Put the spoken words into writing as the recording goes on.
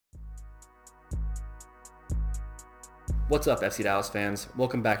What's up, FC Dallas fans?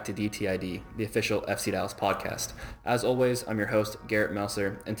 Welcome back to DTID, the official FC Dallas podcast. As always, I'm your host, Garrett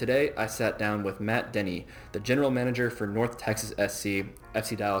Melser, and today I sat down with Matt Denny, the general manager for North Texas SC,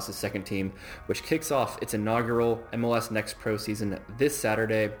 FC Dallas' second team, which kicks off its inaugural MLS Next Pro season this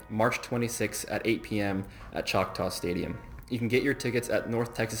Saturday, March 26 at 8 p.m. at Choctaw Stadium. You can get your tickets at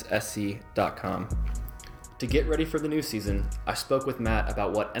northtexassc.com. To get ready for the new season, I spoke with Matt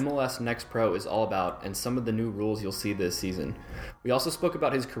about what MLS Next Pro is all about and some of the new rules you'll see this season. We also spoke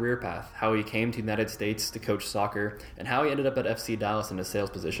about his career path, how he came to the United States to coach soccer, and how he ended up at FC Dallas in a sales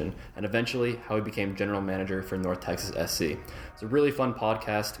position, and eventually how he became general manager for North Texas SC. It's a really fun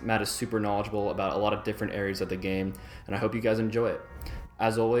podcast. Matt is super knowledgeable about a lot of different areas of the game, and I hope you guys enjoy it.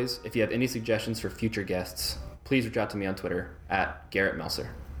 As always, if you have any suggestions for future guests, please reach out to me on Twitter at Garrett Melser.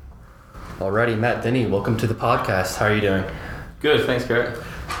 Alrighty, Matt Denny, welcome to the podcast. How are you doing? Good, thanks, Garrett.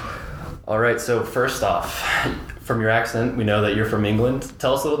 Alright, so first off, from your accent, we know that you're from England.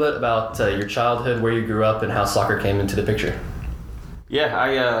 Tell us a little bit about your childhood, where you grew up, and how soccer came into the picture.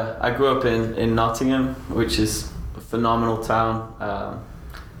 Yeah, I grew up in Nottingham, which is a phenomenal town.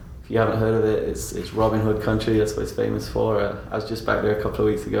 If you haven't heard of it, it's Robin Hood country. That's what it's famous for. I was just back there a couple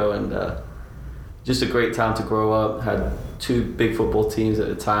of weeks ago, and just a great town to grow up. Had two big football teams at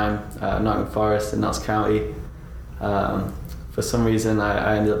the time, Nottingham Forest and Notts County. For some reason,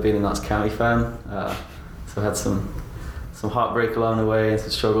 I ended up being a Notts County fan, so I had some heartbreak along the way and some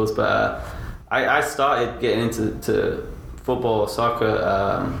struggles. But I started getting into football or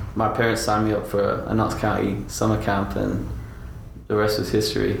soccer. My parents signed me up for a Notts County summer camp, and the rest was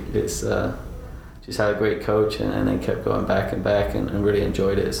history. It's just had a great coach, and then kept going back and really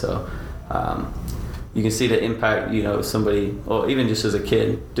enjoyed it. So. You can see the impact, somebody, or even just as a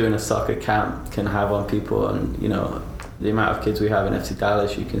kid, doing a soccer camp can have on people. And, the amount of kids we have in FC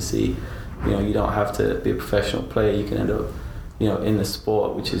Dallas, you can see, you don't have to be a professional player. You can end up, in the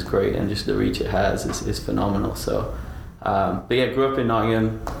sport, which is great. And just the reach it has is phenomenal. So, but yeah, grew up in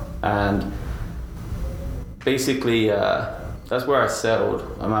Nottingham, and basically, that's where I settled.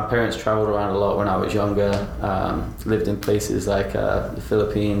 My parents traveled around a lot when I was younger. Lived in places like the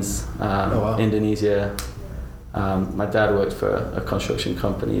Philippines, Indonesia. My dad worked for a construction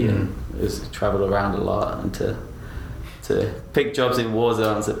company and has traveled around a lot, and to pick jobs in war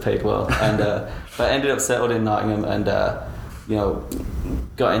zones that paid well. And but I ended up settled in Nottingham, and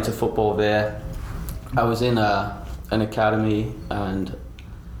got into football there. I was in an academy, and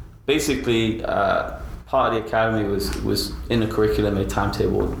basically. Part of the academy was in the curriculum. They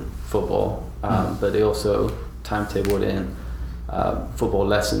timetabled football, but they also timetabled in football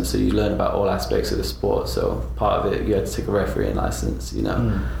lessons, so you learn about all aspects of the sport. So part of it, you had to take a refereeing license.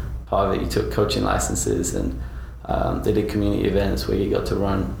 Part of it, you took coaching licenses, and they did community events where you got to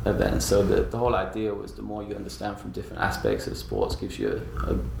run events. So the whole idea was the more you understand from different aspects of sports, gives you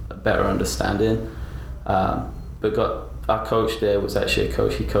a better understanding. But our coach there was actually a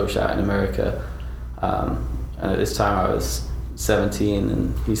coach. He coached out in America. And at this time I was 17,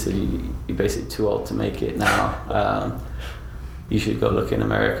 and he said, you're basically too old to make it now. You should go look in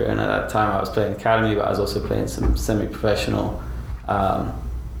America. And at that time I was playing academy, but I was also playing some semi-professional. And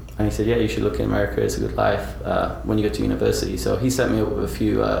he said, yeah, you should look in America. It's a good life when you go to university. So he set me up with a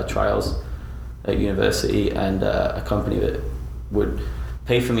few trials at university, and a company that would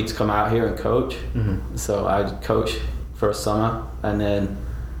pay for me to come out here and coach. So I'd coach for a summer, and then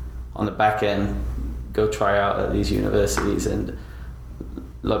on the back end go try out at these universities. And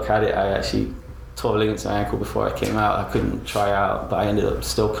look at it, I actually tore ligaments in my ankle before I came out. I couldn't try out, but I ended up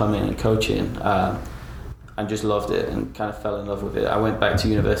still coming and coaching, and just loved it and kind of fell in love with it. I went back to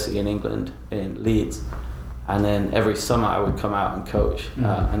university in England, in Leeds, and then every summer I would come out and coach,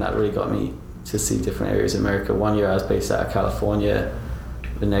 and that really got me to see different areas of America. One year I was based out of California,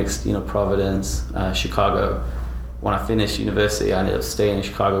 the next, Providence, Chicago. When I finished university, I ended up staying in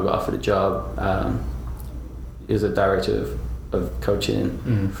Chicago, got offered a job. He was a director of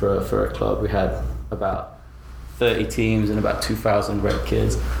coaching for a club. We had about 30 teams and about 2,000 rep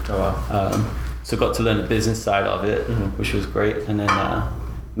kids. Oh wow. So got to learn the business side of it, which was great. And then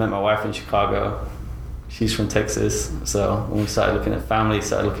met my wife in Chicago. She's from Texas. So when we started looking at family,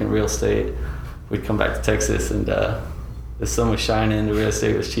 started looking at real estate, we'd come back to Texas, and the sun was shining, the real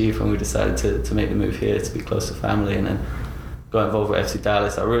estate was cheap, and we decided to make the move here to be close to family, and then got involved with FC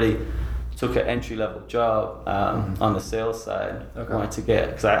Dallas. I really took an entry-level job on the sales side. Okay. I wanted to get,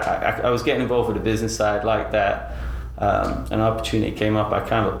 because I was getting involved with the business side like that. An opportunity came up, I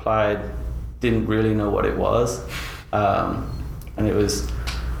kind of applied, didn't really know what it was. And it was,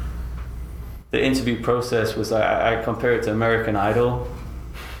 the interview process was, I compare it to American Idol.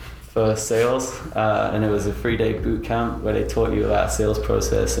 for sales, and it was a 3-day boot camp where they taught you about sales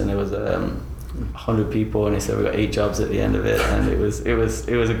process, and it was 100 people, and they said we got 8 jobs at the end of it, and it was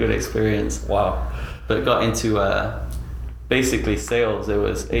a good experience. Wow. But it got into basically sales. There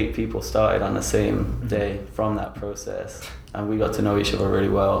was 8 people started on the same day from that process, and we got to know each other really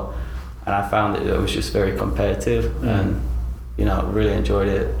well, and I found that it was just very competitive, and really enjoyed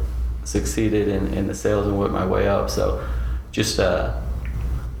it, succeeded in the sales and worked my way up. So just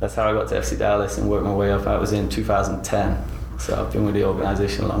that's how I got to FC Dallas and worked my way up. I was in 2010, so I've been with the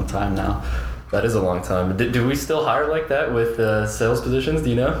organization a long time now. That is a long time. Do we still hire like that with sales positions? Do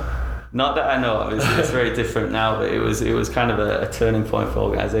you know? Not that I know of. It's very different now, but it was kind of a turning point for the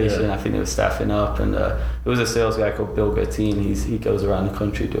organization. Yeah. I think it was staffing up, and it was a sales guy called Bill Gertine. He goes around the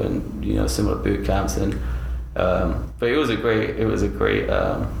country doing similar boot camps, and but it was a great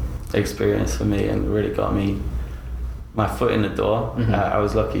experience for me, and really got me my foot in the door. I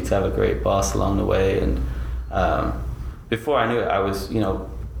was lucky to have a great boss along the way, and before I knew it, I was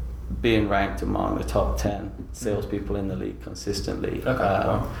being ranked among the top 10 salespeople in the league consistently. Okay.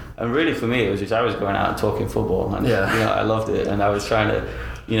 Wow. And really for me, it was just I was going out and talking football, and I loved it, and I was trying to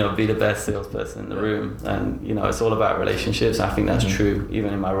be the best salesperson in the room, and it's all about relationships. I think that's true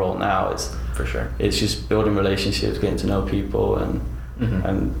even in my role now. It's for sure. It's just building relationships, getting to know people, and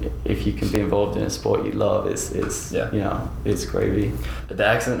if you can be involved in a sport you love, it's gravy. Did the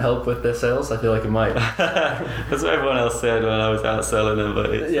accent help with the sales? I feel like it might. That's what everyone else said when I was out selling them,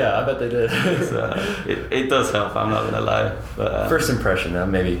 but I bet they did. It does help. I'm not gonna lie. But first impression,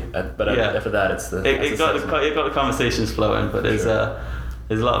 maybe. But after that, it's it got the conversations flowing. But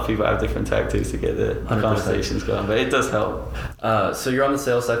there's a lot of people that have different tactics to get the 100%. Conversations going, but it does help. So you're on the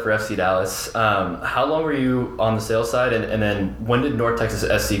sales side for FC Dallas. How long were you on the sales side, and then when did North Texas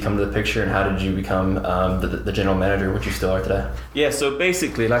SC come to the picture, and how did you become the general manager, which you still are today? Yeah, so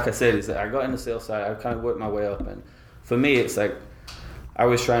basically, like I said, is that I got in the sales side, I kind of worked my way up, and for me, it's like I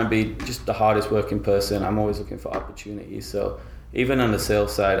was trying to be just the hardest working person. I'm always looking for opportunities, so even on the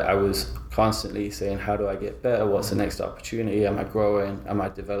sales side, I was constantly saying, how do I get better? What's the next opportunity? Am I growing? Am I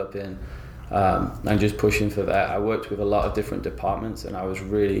developing? And just pushing for that. I worked with a lot of different departments, and I was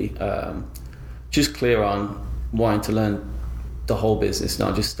really just clear on wanting to learn the whole business,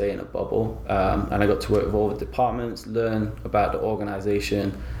 not just stay in a bubble. And I got to work with all the departments, learn about the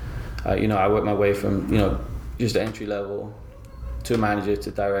organization. I worked my way from, just entry level to manager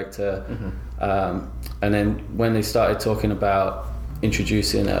to director. And then when they started talking about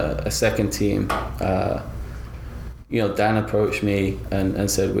introducing a second team, Dan approached me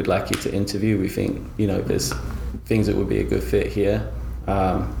and said, we'd like you to interview. We think, there's things that would be a good fit here.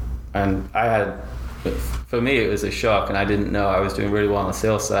 And for me, it was a shock, and I didn't know. I was doing really well on the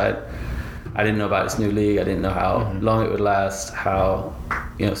sales side. I didn't know about this new league. I didn't know how long it would last, how,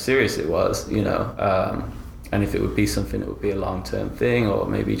 serious it was, and if it would be something that would be a long-term thing or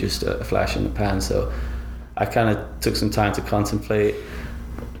maybe just a flash in the pan. So I kind of took some time to contemplate.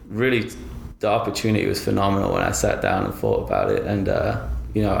 Really, the opportunity was phenomenal when I sat down and thought about it. And,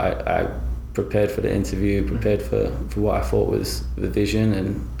 I prepared for the interview, prepared for what I thought was the vision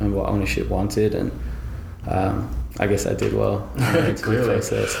and what ownership wanted. And I guess I did well. Clearly.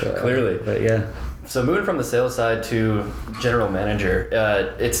 Clearly. But yeah. So moving from the sales side to general manager,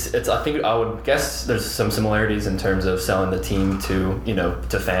 it's I think I would guess there's some similarities in terms of selling the team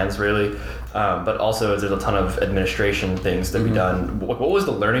to fans really, but also there's a ton of administration things to be done. What was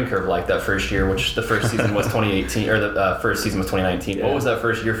the learning curve like that first year, which the first season was 2018 or the first season was 2019? Yeah. What was that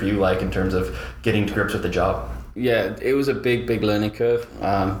first year for you like in terms of getting to grips with the job? Yeah, it was a big learning curve,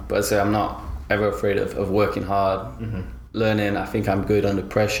 but I say I'm not ever afraid of working hard, learning. I think I'm good under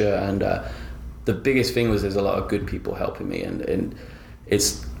pressure, and the biggest thing was there's a lot of good people helping me, and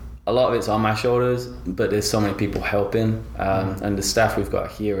it's a lot of it's on my shoulders, but there's so many people helping, and the staff we've got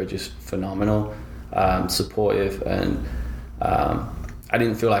here are just phenomenal, supportive, and I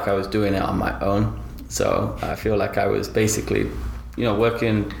didn't feel like I was doing it on my own. So I feel like I was basically,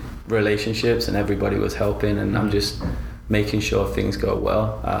 working relationships, and everybody was helping, and I'm just making sure things go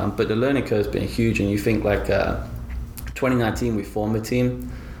well. But the learning curve's been huge, and you think like 2019 we formed a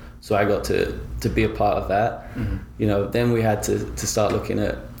team. So I got to be a part of that. Then we had to start looking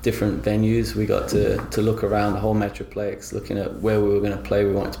at different venues. We got to look around the whole Metroplex, looking at where we were going to play.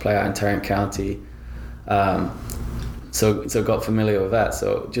 We wanted to play out in Tarrant County. So got familiar with that.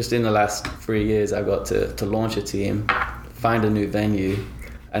 So just in the last 3 years, I got to launch a team, find a new venue,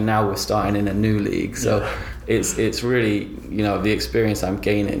 and now we're starting in a new league. So it's really, the experience I'm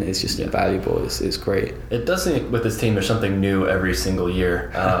gaining is just invaluable. It's great. It does seem with this team there's something new every single year.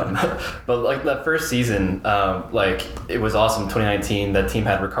 But like that first season, it was awesome. 2019, that team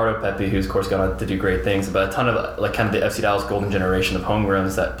had Ricardo Pepi, who's of course gone on to do great things, but a ton of like kind of the FC Dallas golden generation of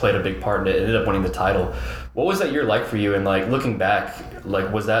homegrowns that played a big part in it. Ended up winning the title. What was that year like for you? And like looking back,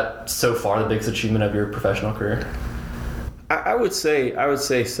 like was that so far the biggest achievement of your professional career? I would say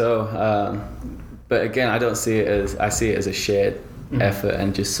so. But again, I see it as a shared effort,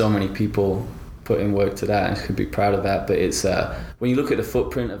 and just so many people put in work to that, and could be proud of that. But it's when you look at the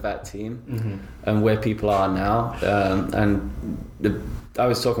footprint of that team and where people are now, I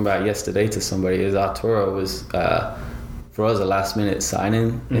was talking about it yesterday to somebody, is Arturo was for us a last minute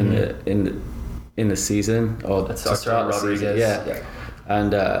signing in the season, or that's to start the season. Yeah.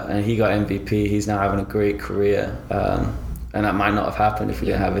 And he got MVP. He's now having a great career, and that might not have happened if we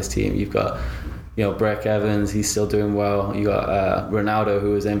didn't have his team. You've got Breck Evans, he's still doing well. You got Ronaldo,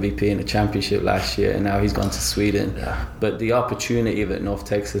 who was MVP in the championship last year, and now he's gone to Sweden. But the opportunity that North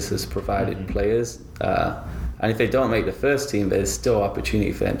Texas has provided players, and if they don't make the first team, there's still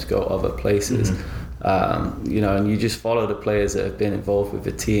opportunity for them to go other places. And you just follow the players that have been involved with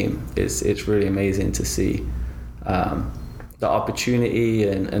the team. It's really amazing to see the opportunity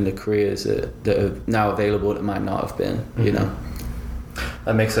and the careers that are now available that might not have been,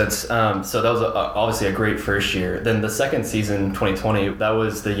 That makes sense. So that was obviously a great first year. Then the second season, 2020, that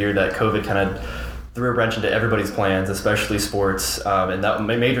was the year that COVID kind of threw a wrench into everybody's plans, especially sports. And that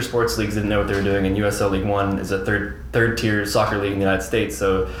major sports leagues didn't know what they were doing. And USL League One is a third tier soccer league in the United States.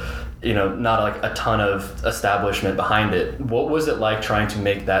 So not like a ton of establishment behind it. What was it like trying to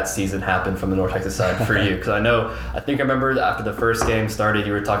make that season happen from the North Texas side for you? Because I remember after the first game started,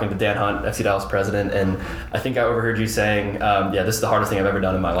 you were talking to Dan Hunt, FC Dallas president, and I think I overheard you saying, this is the hardest thing I've ever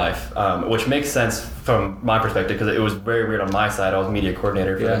done in my life, which makes sense from my perspective because it was very weird on my side. I was media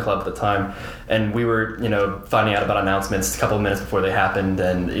coordinator for the club at the time, and we were, finding out about announcements a couple of minutes before they happened,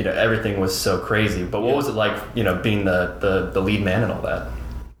 and, everything was so crazy. But what was it like, being the lead man and all that?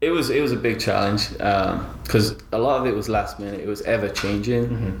 It was a big challenge because a lot of it was last minute. It was ever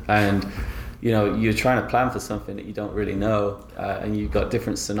changing, and you're trying to plan for something that you don't really know, and you've got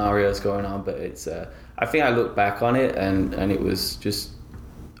different scenarios going on. But it's I think I look back on it and it was just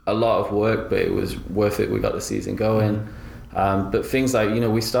a lot of work, but it was worth it. We got the season going, but things like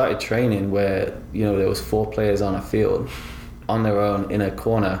we started training where there was 4 players on a field on their own in a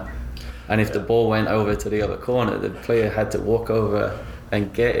corner, and if the ball went over to the other corner, the player had to walk over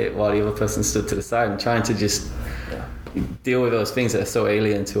and get it while the other person stood to the side, and trying to just deal with those things that are so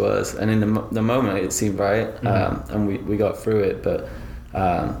alien to us. And in the moment it seemed right, and we got through it. But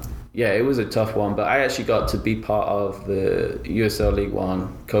it was a tough one. But I actually got to be part of the USL League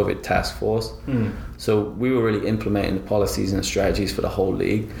One COVID task force. So we were really implementing the policies and strategies for the whole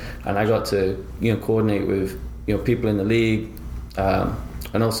league, and I got to coordinate with people in the league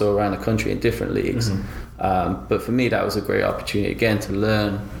and also around the country in different leagues. But for me, that was a great opportunity again to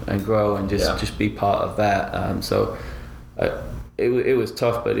learn and grow and just be part of that. It was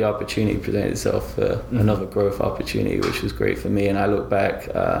tough, but the opportunity presented itself for another growth opportunity, which was great for me. And I look back,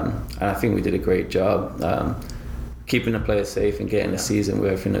 and I think we did a great job keeping the players safe and getting the season with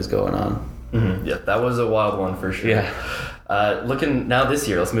everything that's going on. Yeah, that was a wild one for sure. Looking now this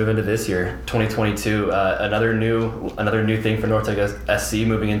year, let's move into this year, 2022. Another new thing for North Texas SC,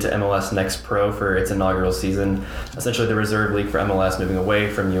 moving into MLS Next Pro for its inaugural season. Essentially, the reserve league for MLS, moving away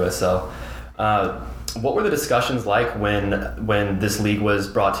from USL. What were the discussions like when this league was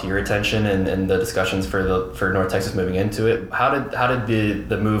brought to your attention, and the discussions for North Texas moving into it? How did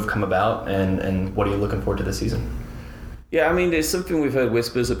the move come about, and what are you looking forward to this season? Yeah, I mean, it's something we've heard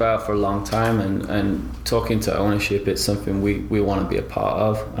whispers about for a long time, and talking to ownership, it's something we want to be a part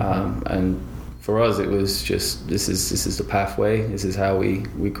of. And for us, it was just this is the pathway. This is how we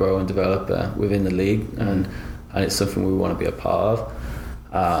grow and develop within the league, and it's something we want to be a part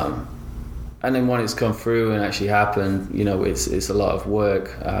of. And then when it's come through and actually happened, it's a lot of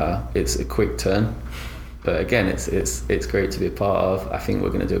work. It's a quick turn. But again, it's great to be a part of. I think we're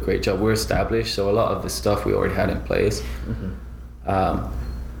going to do a great job. We're established, so a lot of the stuff we already had in place.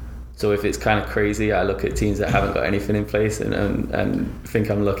 So if it's kind of crazy, I look at teams that haven't got anything in place and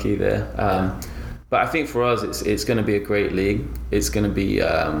think I'm lucky there. But I think for us, it's going to be a great league. It's going to be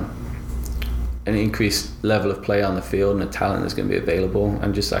an increased level of play on the field, and the talent is going to be available.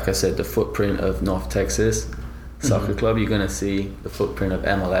 And just like I said, the footprint of North Texas Soccer Club, you're going to see the footprint of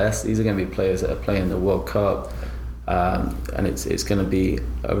MLS. These are going to be players that are playing the World Cup, and it's going to be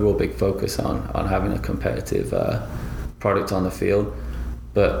a real big focus on having a competitive product on the field.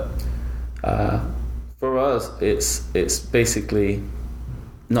 But for us, it's basically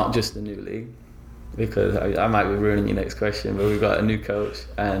not just a new league, because I might be ruining your next question, but we've got a new coach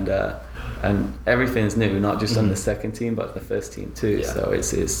and everything's new, not just on the second team but the first team too. Yeah. So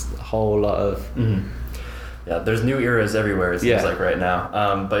it's a whole lot of yeah, there's new eras everywhere, it seems like right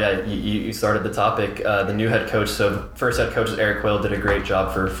now. But yeah, you started the topic. The new head coach, so first head coach is Eric Quill, did a great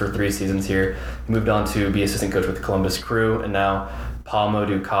job for 3 seasons here. He moved on to be assistant coach with the Columbus Crew, and now Paul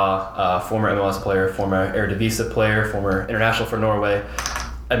Modou Ka, former MLS player, former Eredivisie player, former international for Norway.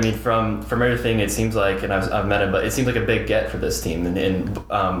 I mean, from everything, it seems like, and I've met him, but it seems like a big get for this team. And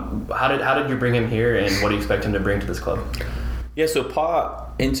how did you bring him here, and what do you expect him to bring to this club? Yeah, so Pa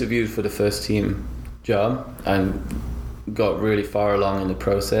interviewed for the first team job and got really far along in the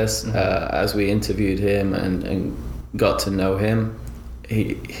process. As we interviewed him and got to know him,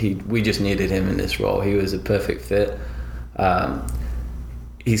 we just needed him in this role. He was a perfect fit.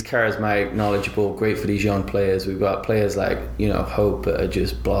 He's charismatic, knowledgeable, great for these young players. We've got players like, Hope are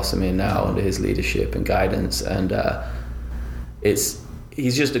just blossoming now under his leadership and guidance, and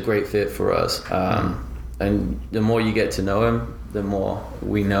he's just a great fit for us. And the more you get to know him, the more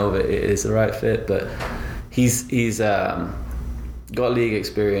we know that it is the right fit. But he's got league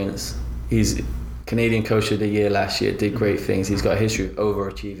experience. He's Canadian Coach of the Year last year, did great things. He's got a history of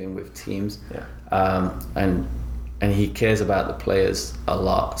overachieving with teams. And he cares about the players a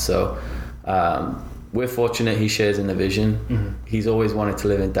lot. So we're fortunate he shares in the vision. He's always wanted to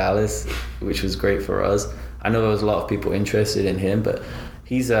live in Dallas, which was great for us. I know there was a lot of people interested in him, but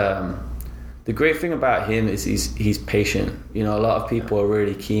he's the great thing about him is he's patient. A lot of people are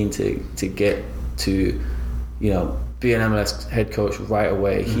really keen to get to, be an MLS head coach right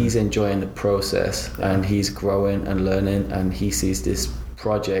away. He's enjoying the process, and he's growing and learning, and he sees this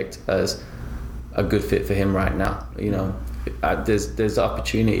project as a good fit for him right now. There's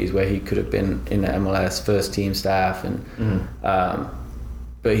opportunities where he could have been in the MLS first team staff, and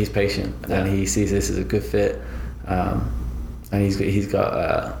but he's patient, and he sees this as a good fit, and he's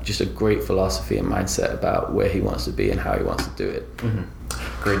got just a great philosophy and mindset about where he wants to be and how he wants to do it.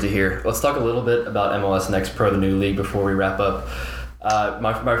 Great to hear. Let's talk a little bit about MLS Next Pro, the new league, before we wrap up.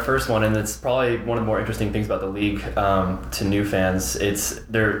 My first one, and it's probably one of the more interesting things about the league to new fans, it's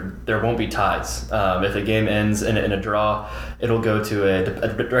there won't be ties. If a game ends in a draw, it'll go to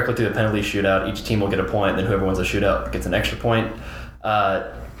directly to a penalty shootout. Each team will get a point, then whoever wins a shootout gets an extra point.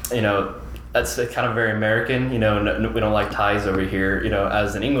 That's kind of very American. We don't like ties over here.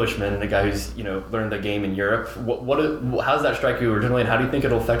 As an Englishman, a guy who's learned the game in Europe, how does that strike you originally, and how do you think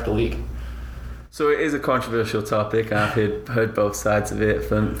it'll affect the league? So it is a controversial topic. I've heard both sides of it.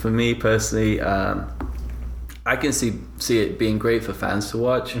 For me personally, I can see it being great for fans to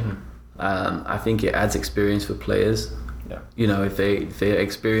watch. I think it adds experience for players. If they're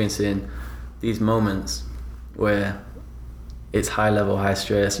experiencing these moments where it's high level, high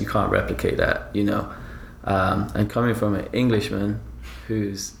stress, you can't replicate that. And coming from an Englishman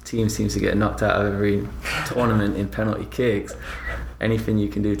whose team seems to get knocked out of every tournament in penalty kicks, anything you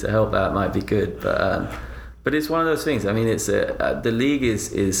can do to help that might be good. But it's one of those things. I mean, it's the league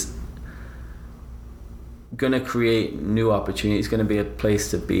is going to create new opportunities. It's going to be a place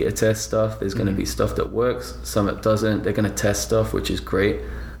to beta test stuff. There's going to be stuff that works, some that doesn't. They're going to test stuff, which is great.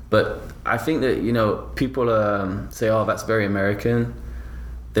 But I think that people say, "Oh, that's very American."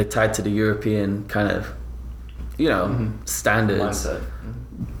 They're tied to the European kind of standards. Mindset.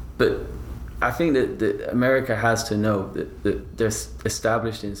 But I think that America has to know that they're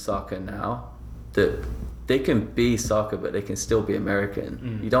established in soccer now, that they can be soccer, but they can still be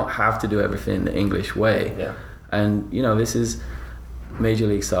American. You don't have to do everything the English way. And this is Major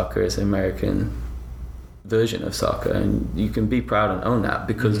League Soccer. It's an American version of soccer, and you can be proud and own that,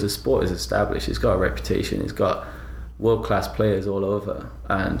 because the sport is established. It's got a reputation. It's got world-class players all over.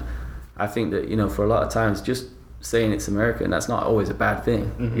 And I think that for a lot of times, just saying it's American, that's not always a bad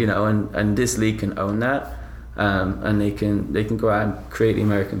thing. And this league can own that, and they can go out and create the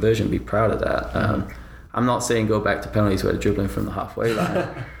American version, be proud of that. I'm not saying go back to penalties where they're dribbling from the halfway line,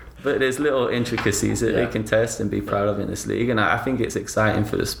 but there's little intricacies that they can test and be proud of in this league, and I think it's exciting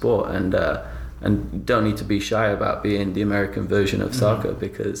for the sport. And you don't need to be shy about being the American version of soccer,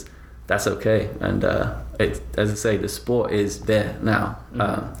 because that's okay. And as I say, the sport is there now.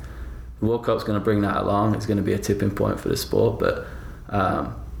 The World Cup's going to bring that along. It's going to be a tipping point for the sport, but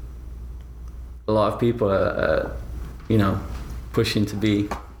a lot of people are pushing to be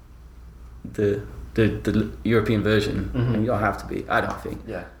the European version, and you don't have to be. I don't think.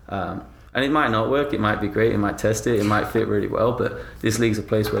 And it might not work. It might be great. It might test it. It might fit really well. But this league's a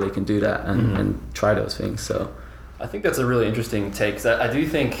place where they can do that and try those things. So I think that's a really interesting take, because I do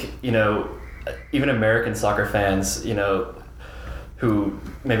think, even American soccer fans, who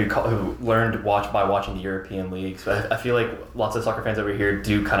who learned by watching the European leagues. But I feel like lots of soccer fans over here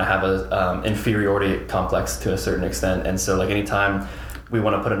do kind of have a inferiority complex to a certain extent, and so like anytime we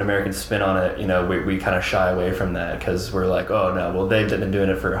want to put an American spin on it, we kind of shy away from that, because we're like, oh no, well they've been doing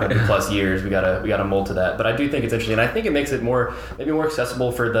it for 100 plus years. We gotta mold to that. But I do think it's interesting, and I think it makes it maybe more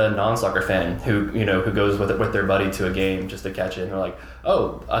accessible for the non-soccer fan who goes with their buddy to a game just to catch it. And they're like,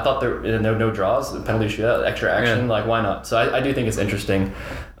 oh, I thought there no draws, penalty shootout, extra action. Like, why not? So I do think it's interesting.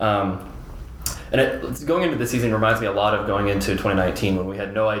 And going into the season reminds me a lot of going into 2019, when we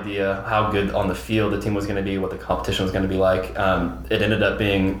had no idea how good on the field the team was going to be, what the competition was going to be like. It ended up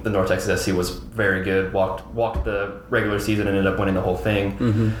being the North Texas SC was very good, walked the regular season, and ended up winning the whole thing.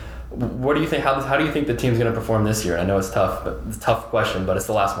 Mm-hmm. What do you think? How do you think the team's going to perform this year? I know it's tough, but it's a tough question, but it's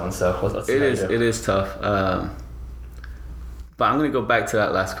the last one, so let's see. It is tough. But I'm going to go back to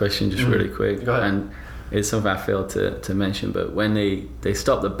that last question just really quick. Go ahead. And it's something I failed to mention, but when they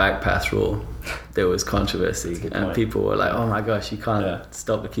stopped the back pass rule, there was controversy, and people were like, oh my gosh, you can't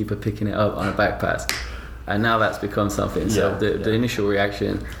stop the keeper picking it up on a back pass. And now that's become something. So the initial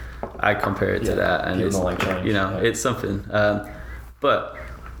reaction, I compare it to that, and it's, it's something. But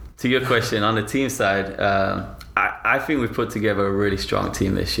to your question, on the team side, I think we've put together a really strong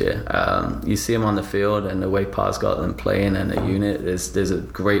team this year. You see them on the field, and the way Pa's got them playing, and the unit, there's a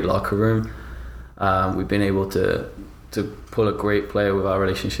great locker room. We've been able to pull a great player with our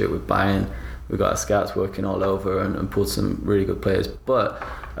relationship with Bayern. We've got our scouts working all over and pulled some really good players. But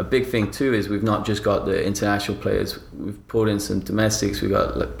a big thing too is we've not just got the international players. We've pulled in some domestics. We've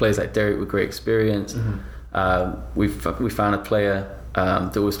got players like Derek with great experience. Mm-hmm. We found a player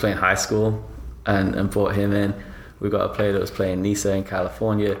that was playing high school and brought him in. We've got a player that was playing NISA in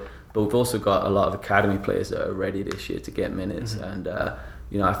California. But we've also got a lot of academy players that are ready this year to get minutes. Mm-hmm. And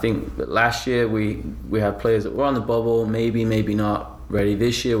I think that last year we had players that were on the bubble, maybe not ready.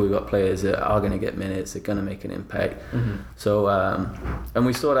 This year we've got players that are going to get minutes, they're going to make an impact. Mm-hmm. So and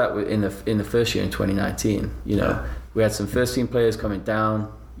we saw that in the first year in 2019. We had some first team players coming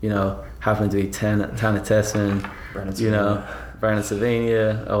down. Happened to be Tana Tesson, Brandon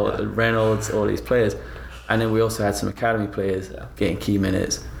Savania, Reynolds, all these players, and then we also had some academy players getting key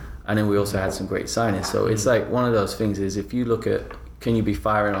minutes, and then we also had some great signings. So it's like one of those things is, if you look at, can you be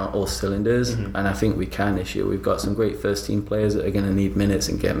firing on all cylinders? Mm-hmm. And I think we can this year. We've got some great first team players that are going to need minutes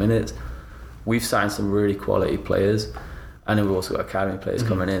and get minutes. We've signed some really quality players, and then we've also got academy players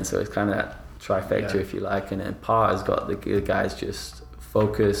coming in. So it's kind of that trifecta, if you like. And then Pa has got the guys just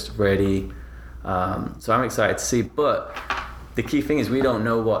focused, ready. So I'm excited to see. But the key thing is we don't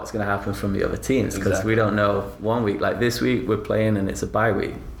know what's going to happen from the other teams, because we don't know 1 week. Like this week we're playing and it's a bye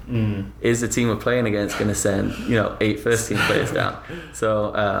week. Is the team we're playing against going to send 8 first team players down?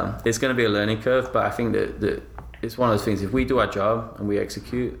 So it's going to be a learning curve, but I think that it's one of those things. If we do our job and we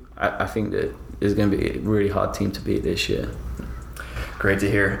execute, I think that it's going to be a really hard team to beat this year. Great to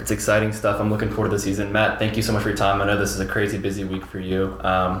hear. It's exciting stuff. I'm looking forward to the season. Matt, thank you so much for your time. I know this is a crazy busy week for you,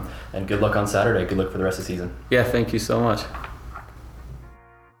 and good luck on Saturday. Good luck for the rest of the season. Yeah, thank you so much.